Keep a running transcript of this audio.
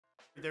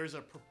There's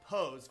a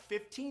proposed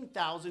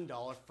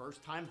 $15,000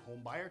 first-time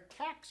homebuyer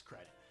tax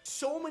credit.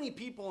 So many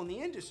people in the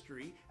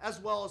industry, as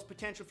well as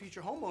potential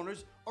future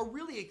homeowners, are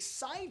really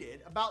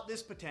excited about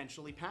this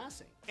potentially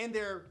passing. And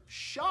they're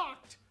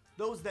shocked,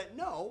 those that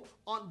know,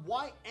 on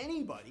why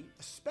anybody,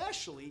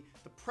 especially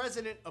the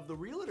president of the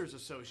Realtors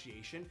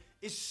Association,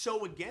 is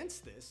so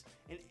against this,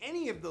 and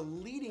any of the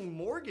leading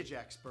mortgage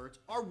experts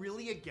are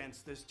really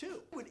against this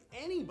too. Would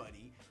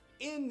anybody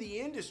in the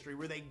industry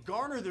where they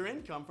garner their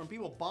income from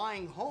people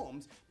buying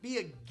homes be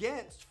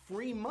against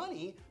free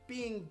money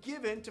being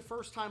given to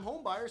first-time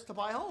home buyers to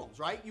buy homes,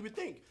 right? You would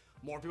think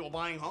more people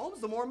buying homes,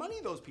 the more money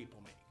those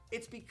people make.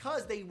 It's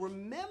because they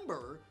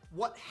remember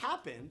what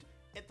happened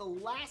at the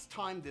last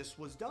time this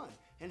was done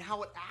and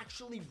how it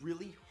actually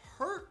really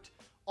hurt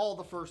all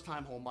the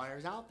first-time home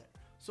buyers out there.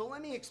 So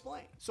let me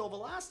explain. So the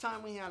last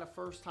time we had a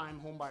first-time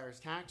home buyer's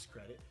tax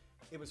credit,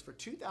 it was for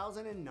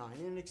 2009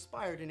 and it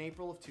expired in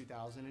April of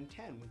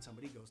 2010 when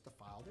somebody goes to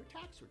file their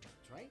tax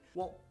returns, right?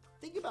 Well,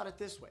 think about it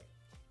this way.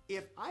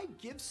 If I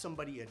give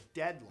somebody a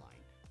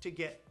deadline to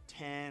get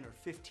 $10,000 or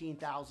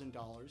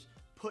 $15,000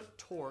 put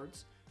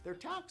towards their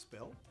tax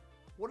bill,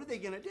 what are they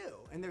gonna do?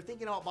 And they're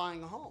thinking about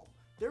buying a home.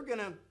 They're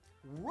gonna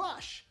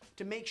rush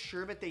to make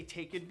sure that they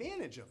take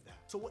advantage of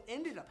that. So what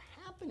ended up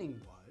happening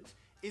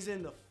is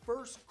in the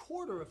first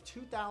quarter of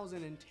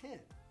 2010,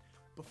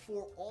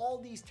 before all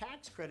these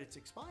tax credits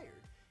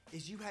expired,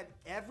 is you had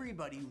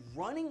everybody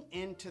running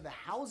into the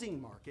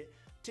housing market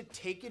to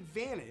take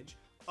advantage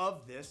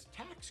of this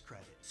tax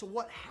credit. So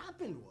what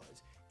happened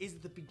is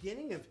at the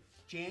beginning of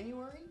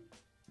January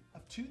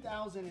of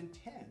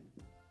 2010,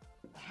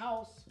 a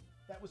house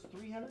that was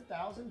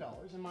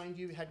 $300,000, and mind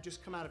you, had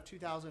just come out of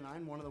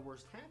 2009, one of the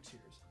worst tax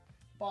years.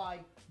 By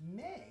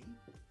May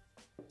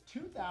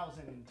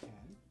 2010,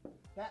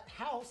 that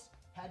house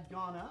had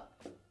gone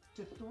up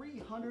to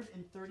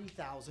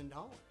 $330,000.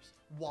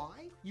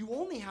 Why? You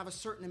only have a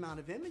certain amount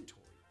of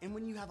inventory. And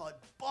when you have a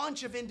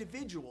bunch of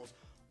individuals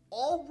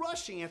all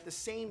rushing at the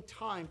same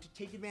time to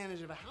take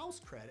advantage of a house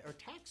credit or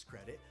tax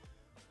credit,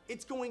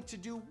 it's going to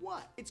do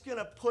what? It's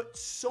gonna put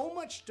so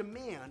much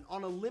demand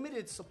on a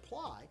limited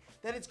supply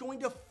that it's going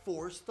to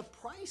force the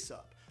price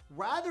up.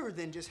 Rather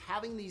than just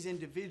having these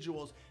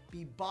individuals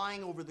be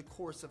buying over the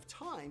course of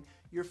time,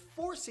 you're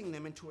forcing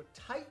them into a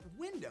tight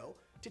window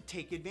to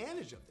take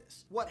advantage of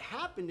this. What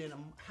happened in a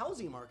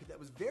housing market that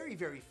was very,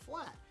 very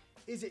flat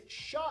is it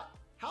shot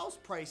house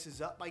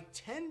prices up by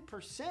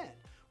 10%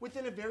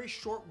 within a very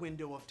short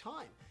window of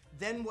time.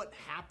 Then what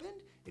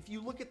happened? If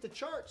you look at the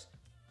charts,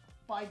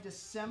 by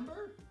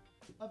December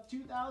of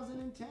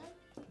 2010,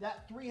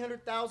 that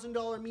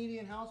 $300,000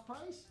 median house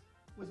price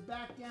was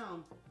back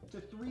down to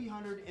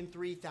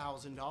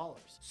 $303,000.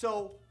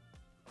 So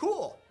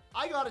cool,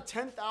 I got a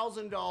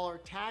 $10,000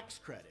 tax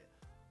credit.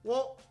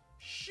 Well,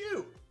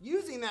 shoot,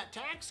 using that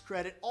tax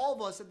credit, all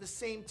of us at the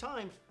same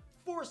time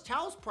forced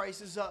house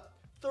prices up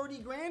 30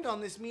 grand on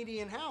this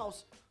median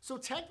house. So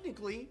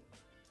technically,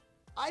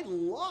 I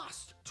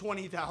lost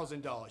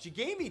 $20,000. You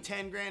gave me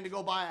 10 grand to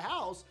go buy a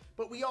house,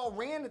 but we all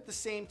ran at the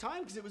same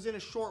time because it was in a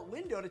short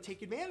window to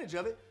take advantage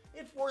of it.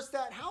 It forced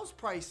that house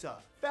price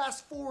up.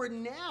 Fast forward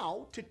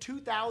now to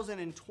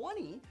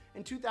 2020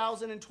 and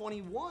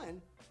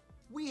 2021,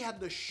 we have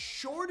the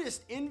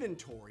shortest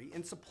inventory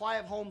and supply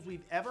of homes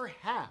we've ever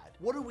had.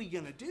 What are we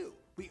gonna do?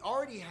 We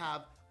already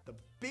have the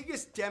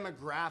biggest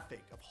demographic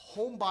of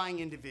home buying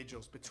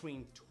individuals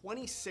between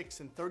 26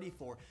 and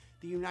 34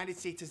 the United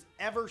States has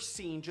ever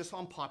seen just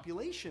on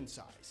population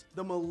size.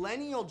 The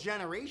millennial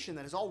generation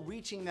that is all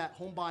reaching that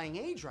home buying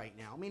age right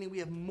now, meaning we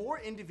have more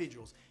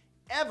individuals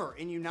ever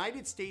in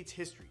United States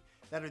history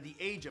that are the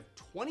age of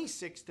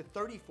 26 to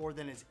 34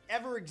 than has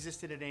ever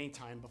existed at any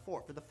time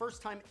before. For the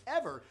first time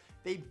ever,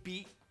 they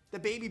beat the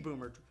baby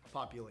boomer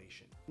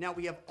population. Now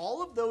we have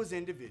all of those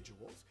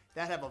individuals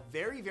that have a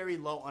very, very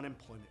low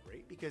unemployment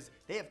rate because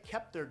they have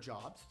kept their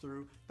jobs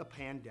through the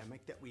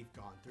pandemic that we've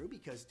gone through,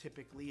 because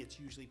typically it's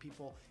usually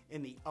people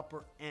in the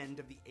upper end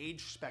of the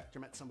age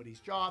spectrum at somebody's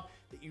job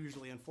that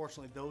usually,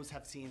 unfortunately, those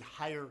have seen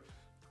higher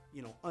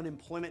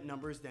unemployment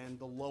numbers than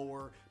the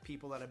lower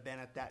people that have been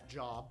at that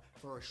job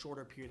for a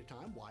shorter period of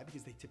time. Why?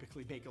 Because they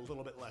typically make a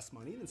little bit less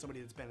money than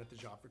somebody that's been at the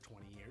job for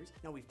 20 years.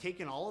 Now we've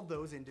taken all of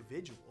those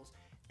individuals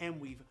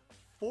and we've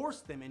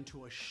forced them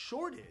into a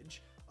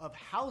shortage of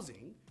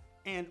housing,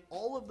 and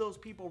all of those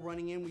people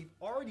running in, we've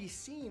already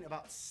seen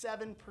about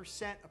 7%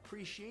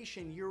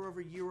 appreciation year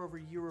over year over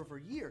year over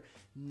year.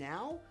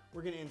 Now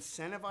we're gonna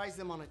incentivize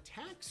them on a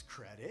tax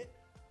credit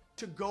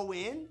to go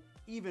in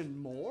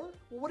even more.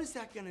 Well, what is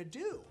that gonna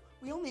do?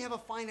 We only have a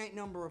finite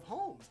number of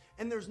homes,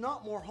 and there's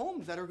not more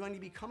homes that are going to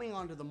be coming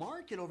onto the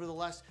market over the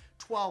last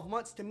 12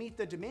 months to meet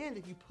the demand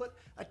if you put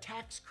a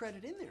tax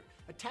credit in there.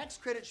 A tax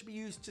credit should be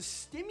used to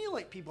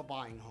stimulate people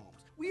buying homes.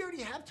 We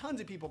already have tons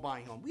of people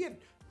buying homes. We have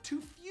too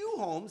few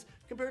homes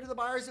compared to the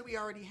buyers that we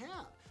already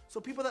have.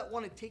 So people that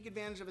want to take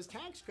advantage of his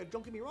tax credit,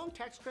 don't get me wrong,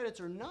 tax credits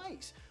are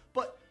nice,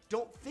 but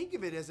don't think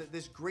of it as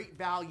this great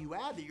value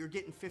add that you're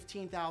getting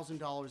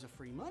 $15,000 of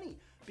free money,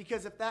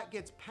 because if that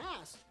gets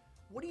passed,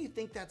 what do you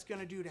think that's going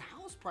to do to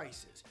house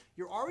prices?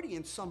 You're already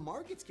in some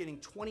markets getting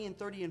 20 and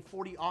 30 and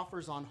 40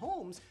 offers on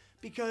homes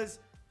because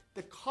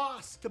the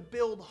cost to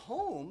build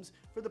homes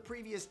for the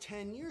previous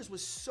 10 years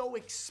was so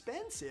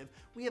expensive.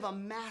 We have a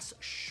mass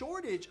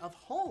shortage of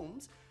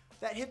homes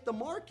that hit the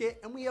market,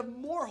 and we have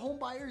more home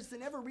buyers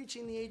than ever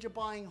reaching the age of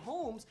buying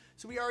homes.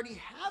 So we already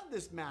have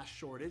this mass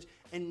shortage,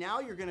 and now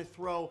you're gonna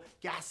throw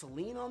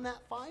gasoline on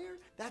that fire?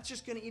 That's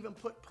just gonna even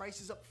put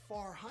prices up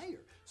far higher.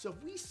 So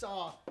if we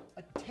saw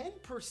a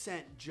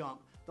 10%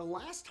 jump the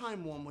last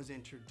time one was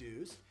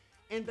introduced,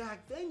 and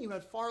back then you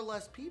had far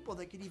less people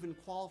that could even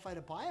qualify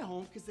to buy a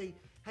home because they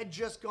had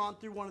just gone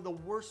through one of the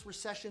worst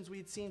recessions we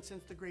had seen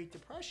since the Great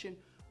Depression,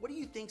 what do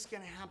you think's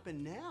gonna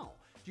happen now?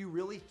 Do you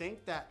really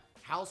think that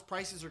house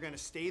prices are gonna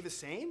stay the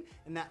same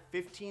and that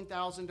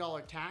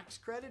 $15,000 tax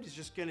credit is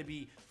just gonna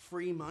be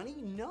free money?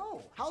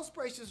 No, house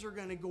prices are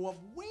gonna go up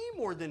way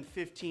more than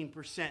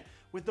 15%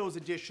 with those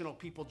additional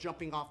people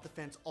jumping off the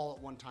fence all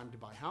at one time to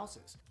buy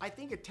houses. I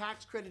think a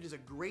tax credit is a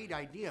great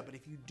idea, but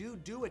if you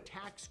do a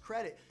tax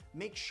credit,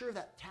 make sure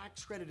that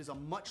tax credit is a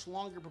much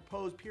longer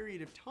proposed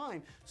period of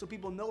time so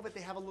people know that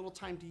they have a little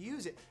time to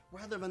use it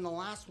rather than the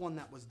last one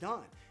that was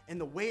done. And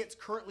the way it's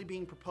currently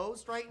being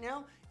proposed right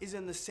now is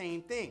in the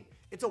same thing.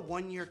 It's a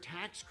 1-year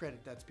tax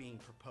credit that's being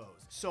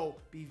proposed. So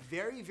be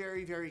very,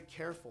 very, very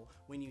careful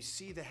when you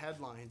see the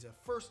headlines of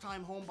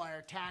first-time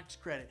homebuyer tax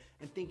credit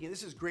and thinking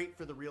this is great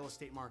for the real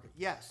estate market.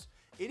 Yes,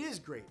 it is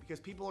great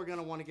because people are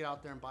gonna wanna get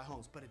out there and buy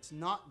homes, but it's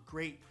not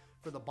great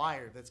for the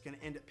buyer that's gonna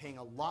end up paying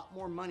a lot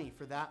more money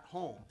for that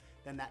home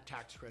than that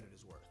tax credit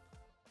is worth.